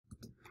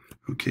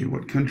Okay,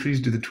 what countries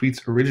do the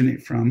tweets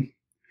originate from?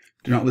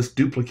 Do not list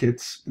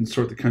duplicates and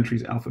sort the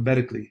countries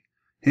alphabetically.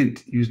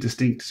 Hint, use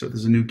distinct. So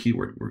there's a new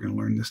keyword we're going to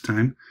learn this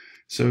time.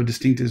 So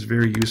distinct is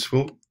very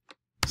useful.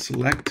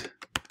 Select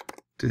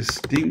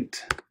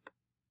distinct.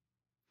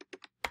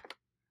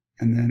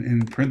 And then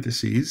in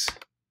parentheses,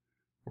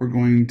 we're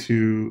going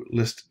to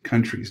list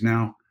countries.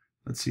 Now,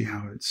 let's see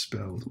how it's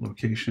spelled.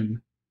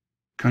 Location,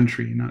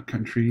 country, not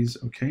countries.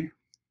 Okay.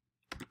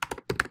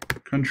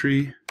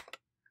 Country.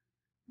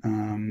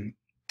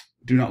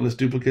 Do not list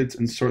duplicates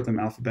and sort them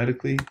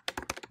alphabetically.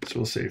 So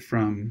we'll say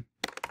from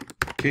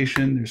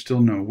location. There's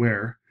still no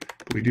where,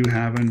 but we do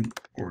have an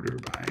order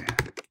by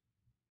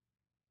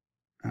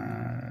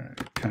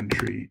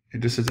country. It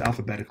just says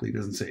alphabetically. It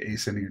doesn't say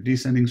ascending or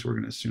descending, so we're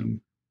going to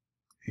assume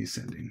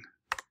ascending.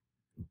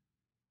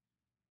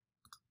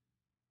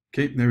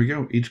 Okay, there we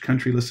go. Each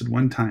country listed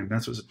one time.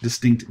 That's what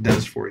distinct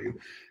does for you.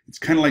 It's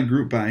kind of like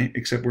group by,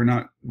 except we're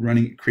not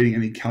creating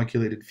any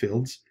calculated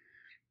fields.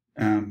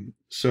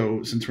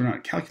 So since we're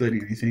not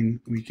calculating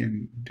anything, we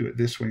can do it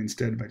this way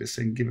instead by just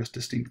saying give us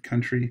distinct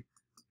country,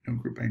 no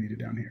group by needed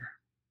down here.